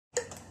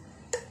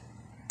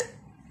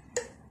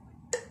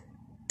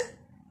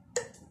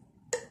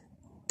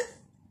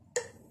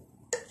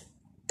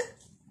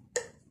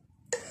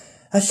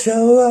I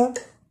show up,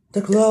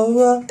 the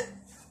glow up,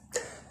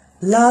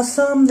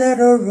 blossom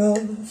little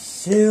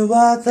rose. You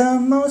are the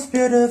most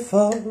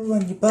beautiful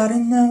when your body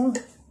knows.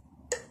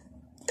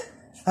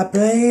 I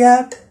pray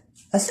up,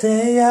 I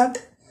stay up.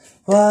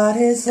 What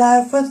is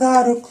life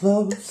without a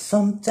clue?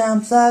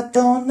 Sometimes I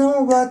don't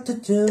know what to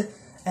do,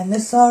 and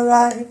it's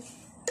alright.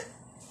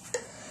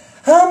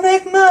 I'll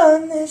make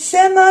money,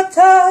 share my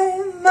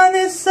time. I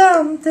need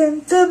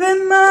something to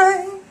be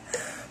mine.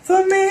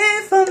 For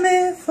me, for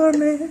me, for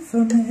me,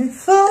 for me,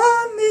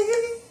 for me.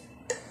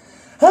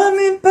 I'm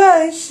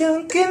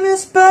impatient, give me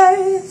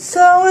space.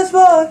 Always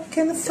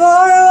walking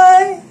far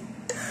away.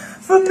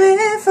 For me,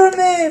 for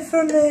me,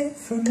 for me,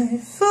 for me,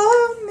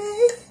 for me.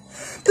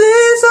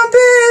 Please don't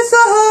be so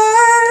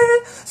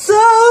hard, so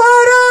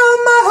hard on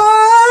my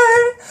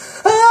heart.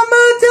 I'm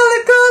a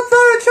delicate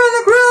flower trying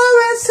to grow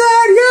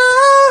inside your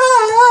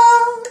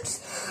arms.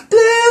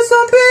 Please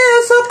don't be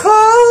so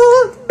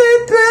cold, be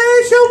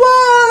patient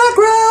while I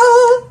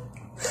grow.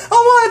 I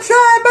wanna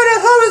try, but I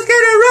always get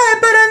it right.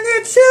 But I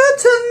need you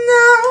to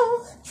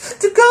know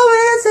to go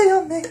easy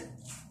on me.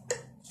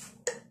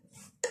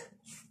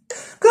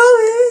 Go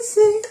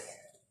easy.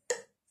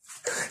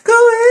 Go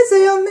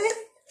easy on me.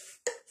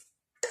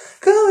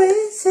 Go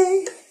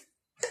easy.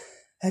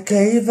 I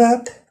gave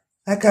up,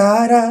 I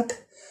got up.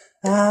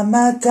 I'm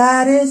my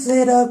daddy's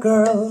little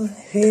girl.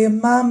 He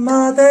my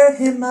mother,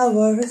 he my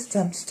worst.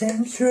 I'm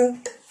staying true.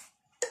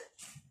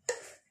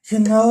 You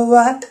know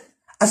what?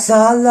 I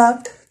saw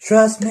love.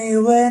 Trust me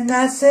when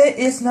I say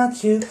it's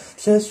not you.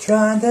 Just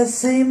trying to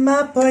see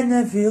my point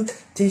of view.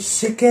 This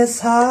shit gets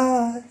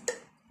hard.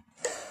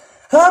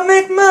 I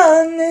make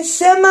money,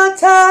 share my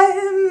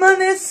time. I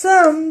need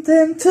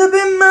something to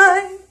be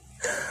mine.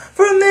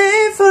 For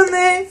me, for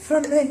me,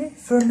 for me,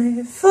 for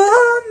me,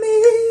 for me.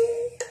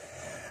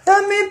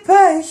 I'm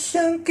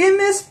impatient, give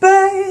me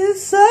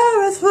space. I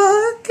was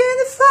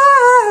walking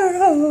far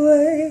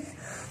away.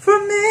 For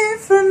me,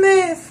 for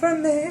me, for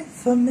me,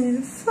 for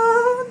me,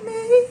 for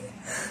me.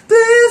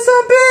 Please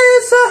don't be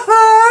so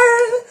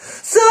hard,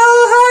 so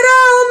hard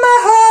on my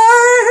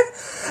heart.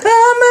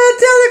 I'm a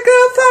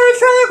delicate flower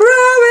trying to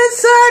grow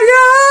inside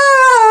your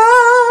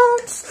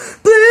arms.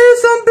 Please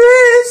don't be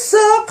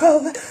so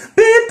cold,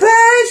 be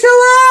patient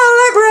while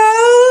I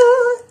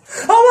grow.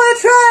 I wanna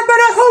try, but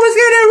I always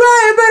get it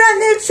right. But I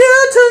need you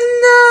to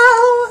know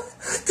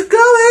to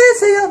go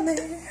easy on me.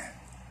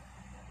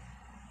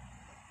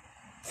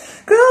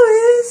 Go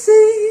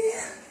easy.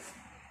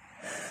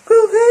 Go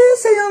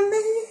easy on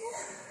me.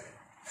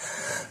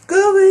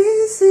 Go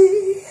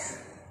easy.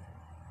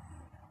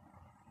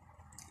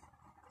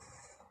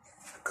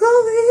 Go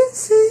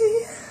easy.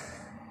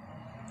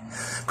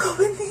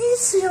 Going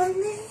easy on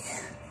me.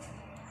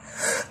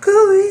 Go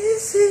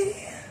easy.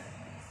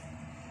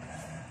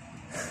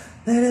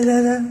 La la la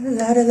la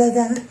la la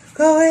la.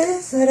 Go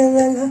easy. La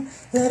la la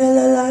la la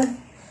la la.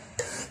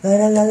 La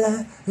la la la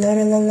la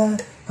la la la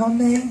on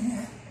me.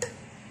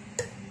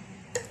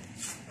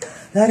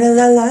 La la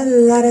la la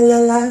la la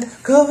la.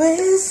 Go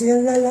easy.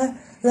 La la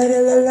la la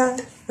la la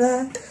la.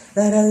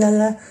 La la la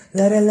la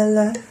la la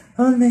la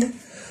on me.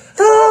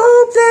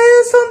 Oh,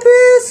 please don't be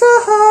so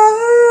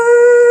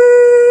hard,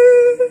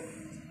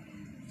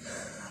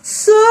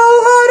 so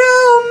hard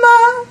on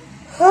my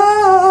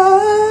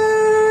heart.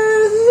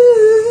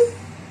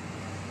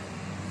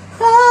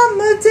 I'm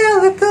a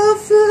delicate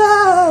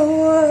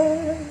flower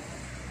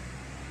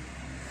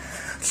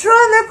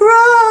trying to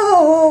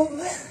grow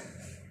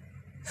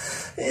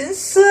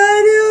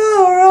inside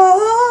your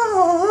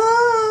arms.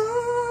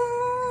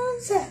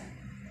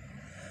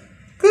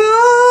 Go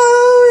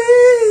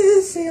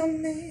easy on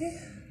me.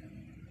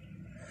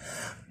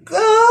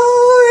 Go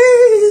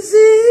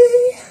easy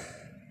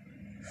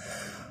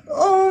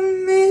on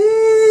me.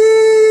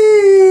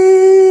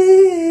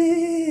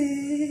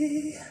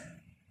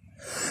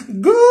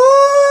 Go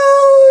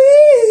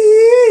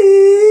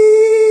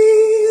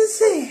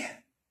easy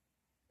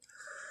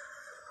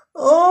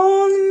on